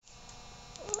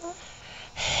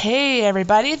Hey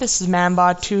everybody, this is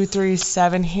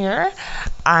manbot237 here.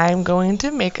 I'm going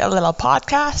to make a little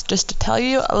podcast just to tell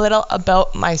you a little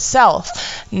about myself.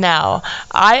 Now,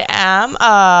 I am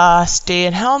a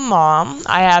stay-at-home mom.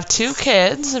 I have 2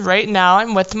 kids. Right now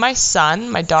I'm with my son.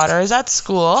 My daughter is at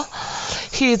school.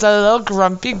 He's a little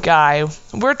grumpy guy.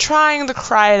 We're trying the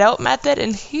cry it out method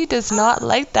and he does not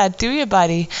like that, do you,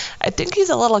 buddy? I think he's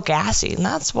a little gassy and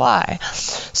that's why.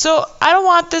 So I don't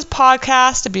want this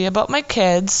podcast to be about my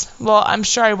kids. Well, I'm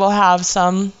sure I will have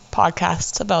some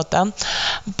podcasts about them,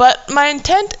 but my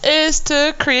intent is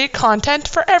to create content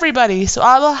for everybody, so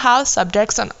I will have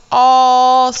subjects on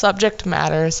all subject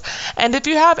matters, and if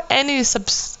you have any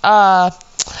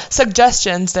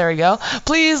suggestions, there we go,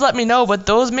 please let me know what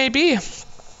those may be.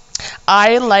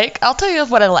 I'll tell you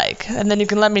what I like, and then you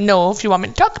can let me know if you want me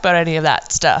to talk about any of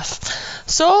that stuff.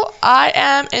 So I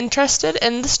am interested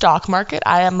in the stock market.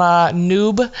 I am a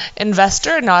noob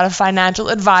investor, not a financial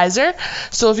advisor.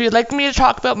 So if you'd like me to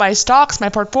talk about my stocks, my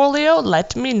portfolio,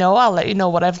 let me know. I'll let you know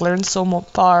what I've learned so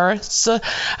far. So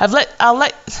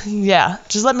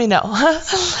just let me know.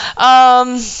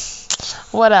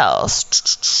 What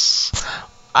else?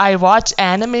 I watch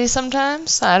anime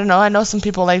sometimes. I don't know. I know some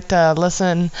people like to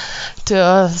listen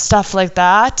to stuff like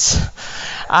that.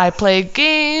 I play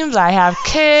games. I have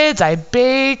kids. I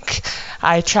bake.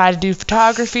 I try to do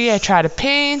photography. I try to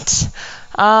paint.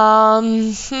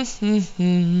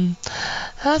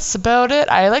 That's about it.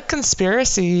 I like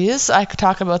conspiracies. I could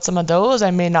talk about some of those.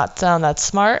 I may not sound that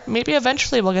smart. Maybe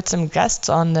eventually we'll get some guests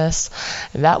on this.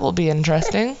 That will be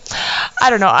interesting. I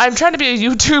don't know. I'm trying to be a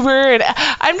YouTuber, and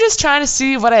I'm just trying to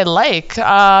see what I like.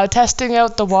 Testing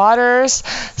out the waters,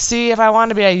 see if I want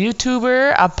to be a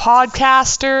YouTuber, a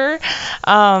podcaster.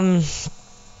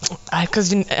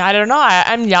 Because I don't know,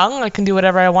 I'm young. I can do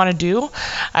whatever I want to do.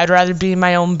 I'd rather be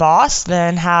my own boss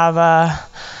than have a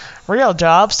real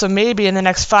job. So maybe in the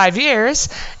next 5 years,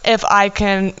 if I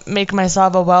can make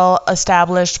myself a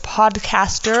well-established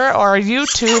podcaster or a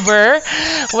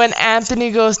YouTuber, when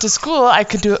Anthony goes to school, I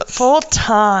could do it full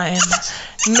time.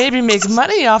 Maybe make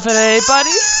money off it, eh,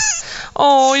 buddy?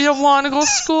 Oh, you don't want to go to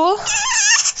school?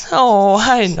 Oh,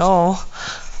 I know.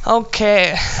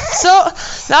 Okay, so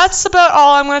that's about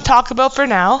all I'm going to talk about for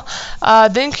now.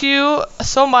 Thank you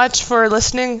so much for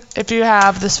listening if you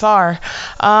have this far.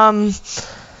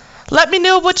 Let me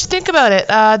know what you think about it.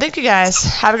 Thank you guys.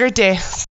 Have a great day.